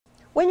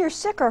When you're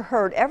sick or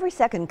hurt, every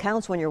second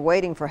counts when you're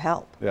waiting for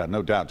help. Yeah,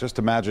 no doubt. Just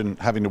imagine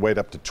having to wait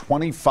up to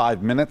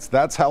 25 minutes.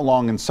 That's how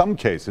long, in some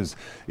cases,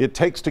 it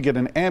takes to get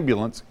an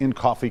ambulance in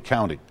Coffee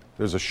County.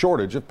 There's a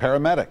shortage of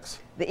paramedics.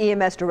 The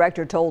EMS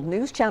director told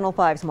News Channel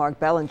 5's Mark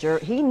Bellinger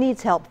he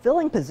needs help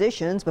filling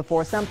positions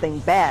before something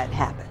bad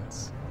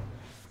happens.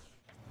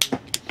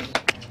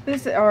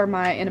 These are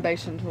my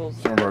intubation tools.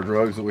 Some of our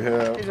drugs that we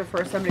have. These are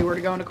for if somebody were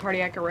to go into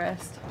cardiac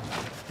arrest.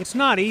 It's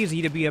not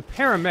easy to be a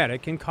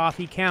paramedic in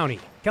Coffee County.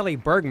 Kelly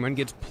Bergman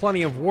gets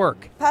plenty of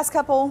work. Past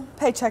couple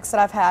paychecks that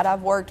I've had,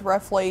 I've worked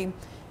roughly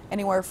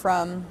anywhere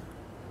from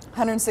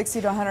 160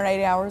 to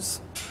 180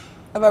 hours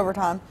of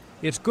overtime.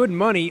 It's good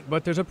money,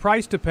 but there's a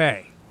price to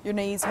pay. Your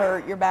knees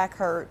hurt, your back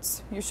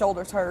hurts, your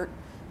shoulders hurt,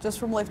 just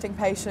from lifting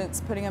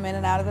patients, putting them in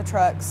and out of the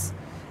trucks.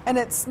 And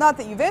it's not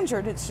that you've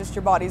injured, it's just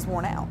your body's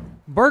worn out.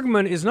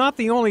 Bergman is not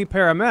the only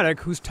paramedic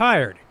who's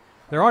tired.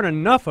 There aren't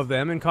enough of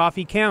them in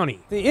Coffee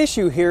County. The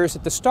issue here is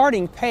that the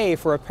starting pay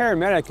for a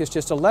paramedic is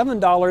just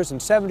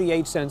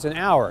 $11.78 an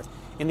hour.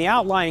 In the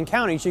outlying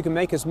counties, you can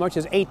make as much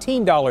as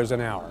 $18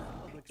 an hour.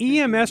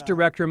 EMS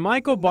Director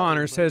Michael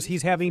Bonner says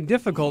he's having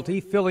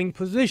difficulty filling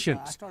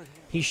positions.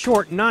 He's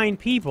short 9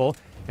 people,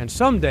 and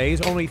some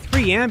days only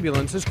 3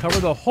 ambulances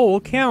cover the whole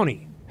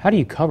county. How do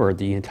you cover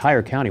the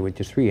entire county with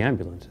just 3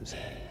 ambulances?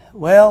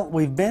 Well,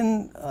 we've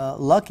been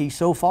lucky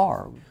so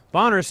far.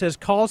 Bonner says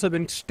calls have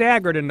been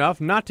staggered enough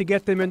not to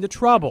get them into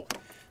trouble.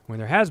 When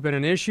there has been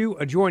an issue,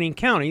 adjoining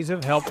counties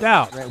have helped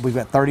out. We've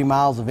got 30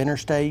 miles of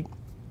interstate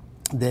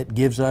that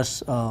gives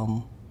us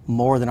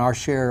more than our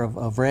share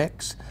of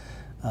wrecks.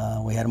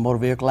 We had a motor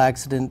vehicle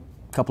accident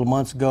a couple of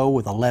months ago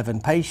with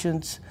 11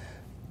 patients.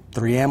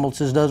 3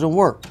 ambulances doesn't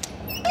work.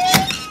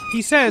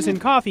 He says in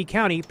Coffee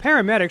County,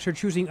 paramedics are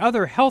choosing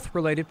other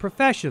health-related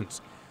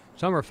professions.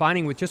 Some are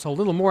finding with just a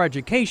little more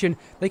education,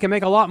 they can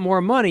make a lot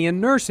more money in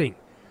nursing.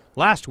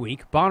 Last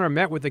week, Bonner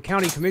met with the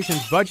County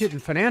Commission's Budget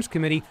and Finance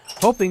Committee,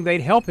 hoping they'd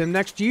help him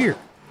next year.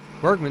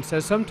 Bergman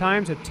says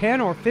sometimes a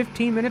 10 or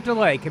 15-minute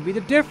delay can be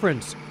the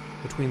difference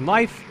between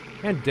life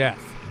and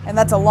death. And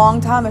that's a long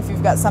time if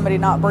you've got somebody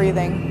not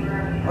breathing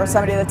or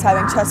somebody that's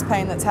having chest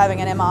pain that's having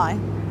an MI.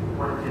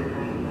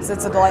 So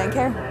it's a delay in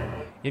care.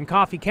 In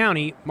Coffee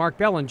County, Mark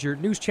Bellinger,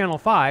 News Channel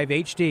 5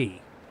 HD.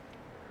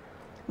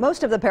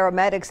 Most of the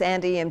paramedics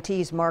and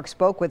EMTs Mark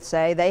spoke with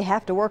say they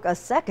have to work a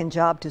second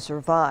job to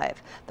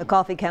survive. The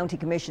Coffee County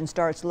Commission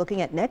starts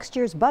looking at next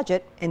year's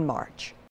budget in March.